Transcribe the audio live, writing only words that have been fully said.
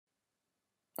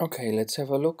Okay, let's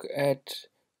have a look at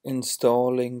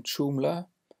installing Joomla.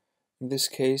 In this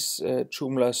case,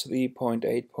 Joomla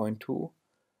 3.8.2,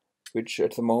 which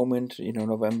at the moment,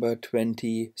 November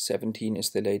 2017 is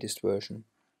the latest version.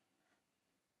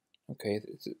 Okay,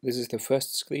 this is the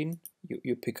first screen.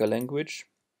 You pick a language.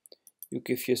 You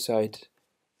give your site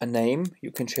a name.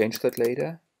 You can change that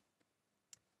later.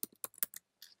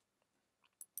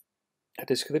 A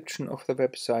description of the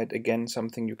website, again,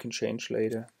 something you can change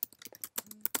later.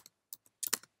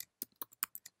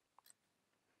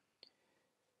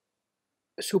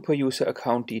 Super user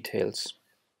account details.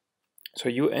 So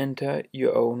you enter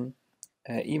your own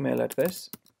email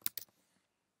address,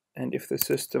 and if the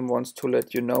system wants to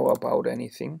let you know about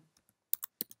anything,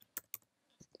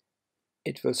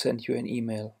 it will send you an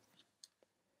email.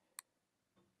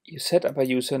 You set up a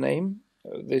username.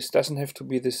 This doesn't have to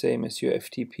be the same as your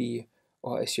FTP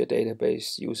or as your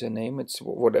database username. It's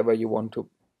whatever you want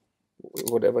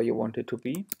it to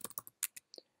be.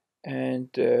 And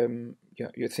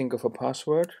you think of a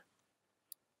password.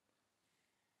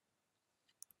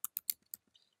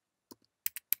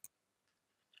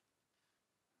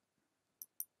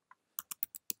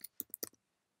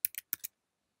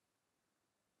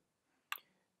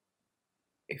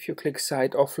 If you click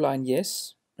site offline,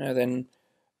 yes, then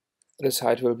the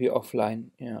site will be offline.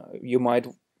 You might,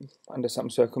 under some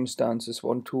circumstances,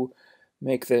 want to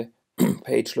make the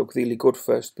page look really good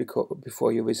first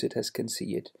before your visitors can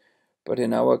see it. But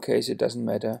in our case, it doesn't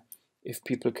matter if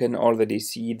people can already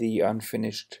see the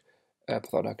unfinished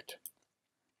product.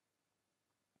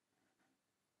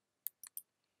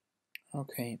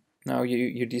 Okay, now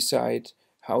you decide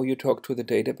how you talk to the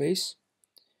database.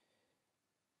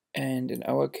 And in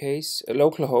our case, a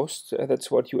localhost,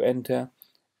 that's what you enter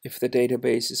if the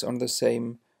database is on the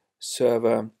same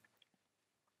server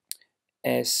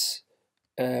as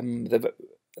the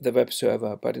web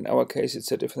server. But in our case,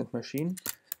 it's a different machine.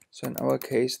 So in our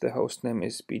case, the host name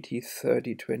is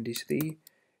bt3023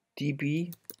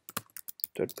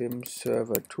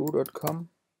 db.bimserver2.com.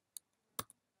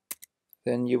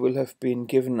 Then you will have been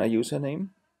given a username,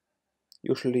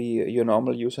 usually your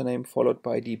normal username followed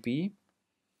by db.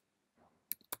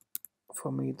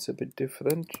 For me, it's a bit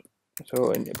different.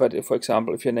 So, but if, for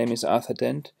example, if your name is Arthur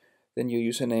Dent, then your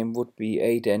username would be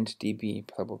adentdb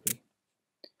probably.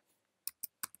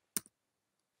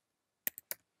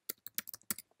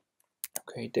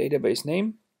 Okay, database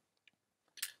name.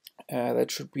 That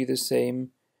should be the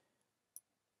same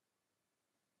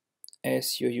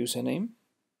as your username.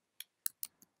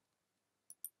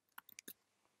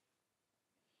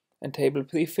 And table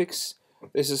prefix,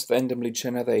 this is randomly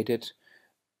generated.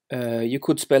 You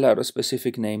could spell out a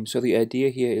specific name. So the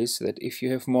idea here is that if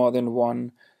you have more than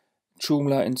one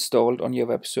Joomla installed on your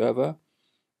web server,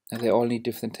 and they all need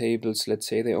different tables, let's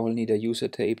say they all need a user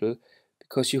table,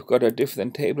 because you've got a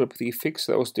different table prefix,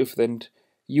 those different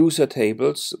user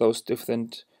tables, those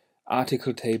different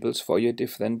article tables for your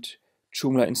different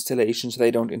Joomla installations, they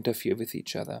don't interfere with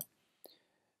each other.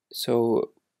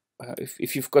 So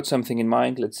if you've got something in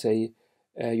mind, let's say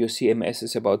your CMS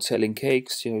is about selling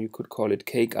cakes, you could call it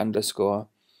cake underscore.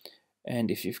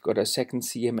 And if you've got a second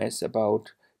CMS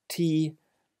about tea,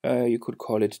 you could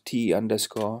call it tea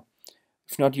underscore.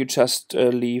 If not, you just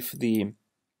leave the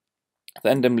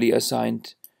randomly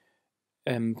assigned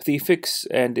prefix,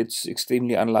 and it's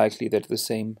extremely unlikely that the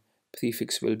same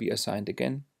prefix will be assigned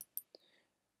again.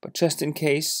 But just in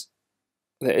case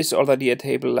there is already a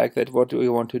table like that, what do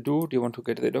you want to do? Do you want to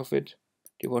get rid of it?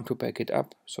 Do you want to back it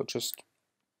up? So just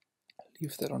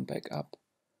leave that on backup.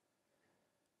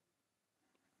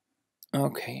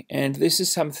 Okay, and this is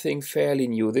something fairly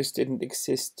new. This didn't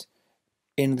exist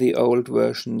in the old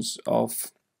versions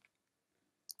of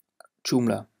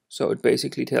Joomla. So it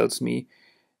basically tells me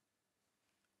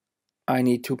I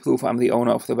need to prove I'm the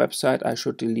owner of the website. I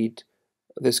should delete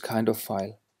this kind of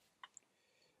file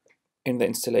in the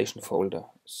installation folder.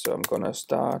 So I'm gonna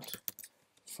start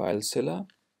FileZilla.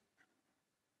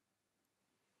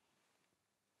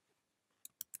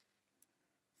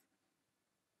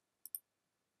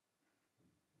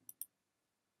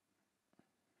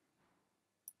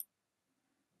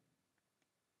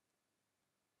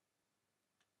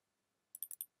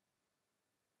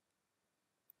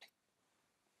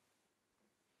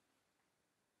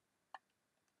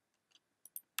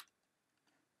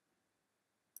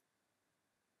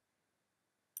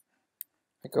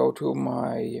 I go to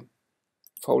my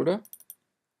folder.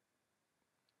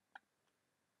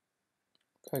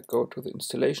 I go to the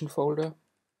installation folder.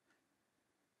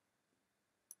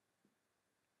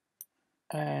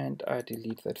 And I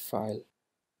delete that file.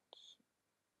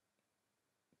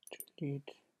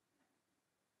 Delete.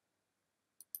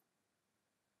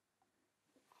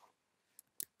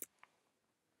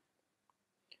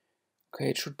 Okay,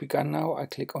 it should be gone now. I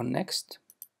click on next.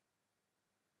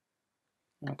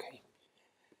 Okay.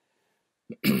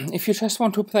 If you just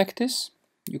want to practice,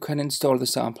 you can install the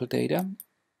sample data.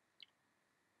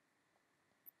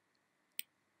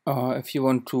 If you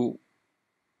want to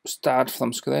start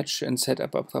from scratch and set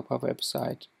up a proper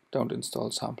website, don't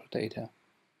install sample data.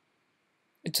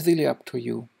 It's really up to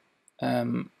you.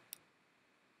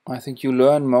 I think you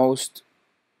learn most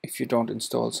if you don't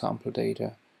install sample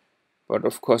data. But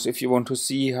of course, if you want to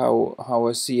see how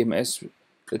a CMS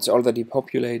that's already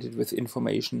populated with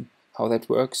information, how that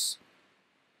works,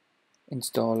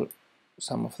 install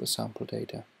some of the sample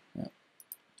data. Yeah.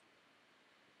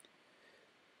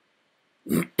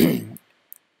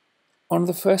 On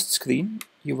the first screen,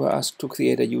 you were asked to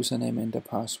create a username and a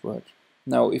password.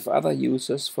 Now, if other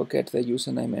users forget their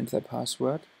username and their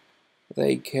password,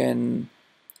 they can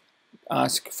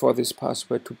ask for this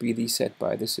password to be reset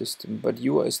by the system. But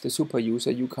you, as the super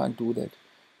user, you can't do that.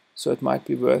 So it might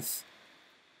be worth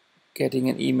getting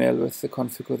an email with the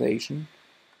configuration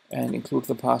and include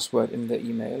the password in the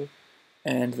email.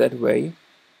 And that way,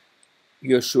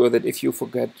 you're sure that if you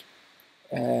forget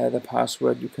the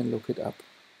password, you can look it up.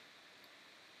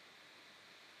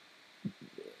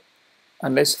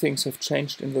 Unless things have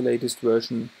changed in the latest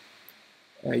version,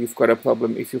 you've got a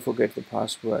problem if you forget the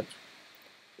password.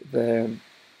 The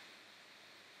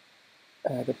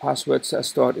passwords are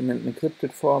stored in an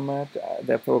encrypted format.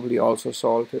 They're probably also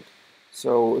salted.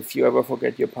 So if you ever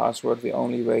forget your password, the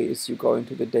only way is you go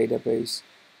into the database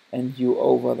and you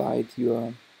override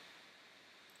your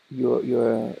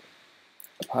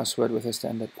password with a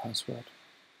standard password.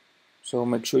 So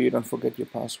make sure you don't forget your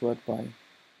password by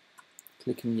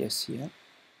clicking yes here.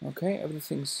 Okay,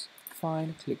 everything's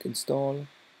fine. Click install.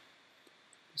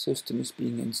 The system is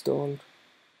being installed.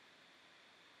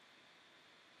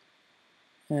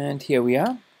 And here we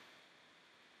are.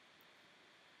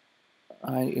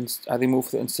 I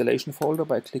remove the installation folder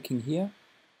by clicking here.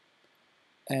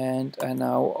 And I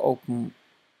now open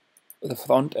the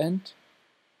front end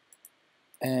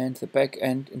and the back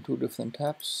end in two different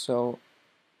tabs. So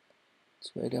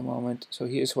let's wait a moment. So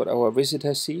here's what our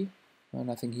visitors see.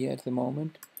 Nothing here at the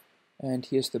moment. And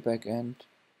here's the back end.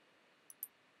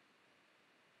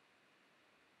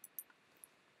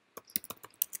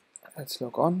 Let's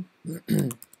log on.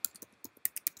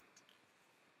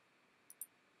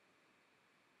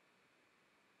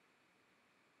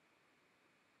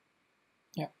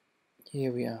 Yeah,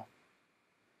 here we are.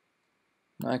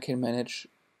 Now I can manage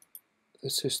the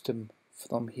system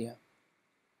from here.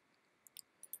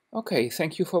 Okay,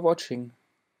 thank you for watching.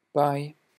 Bye.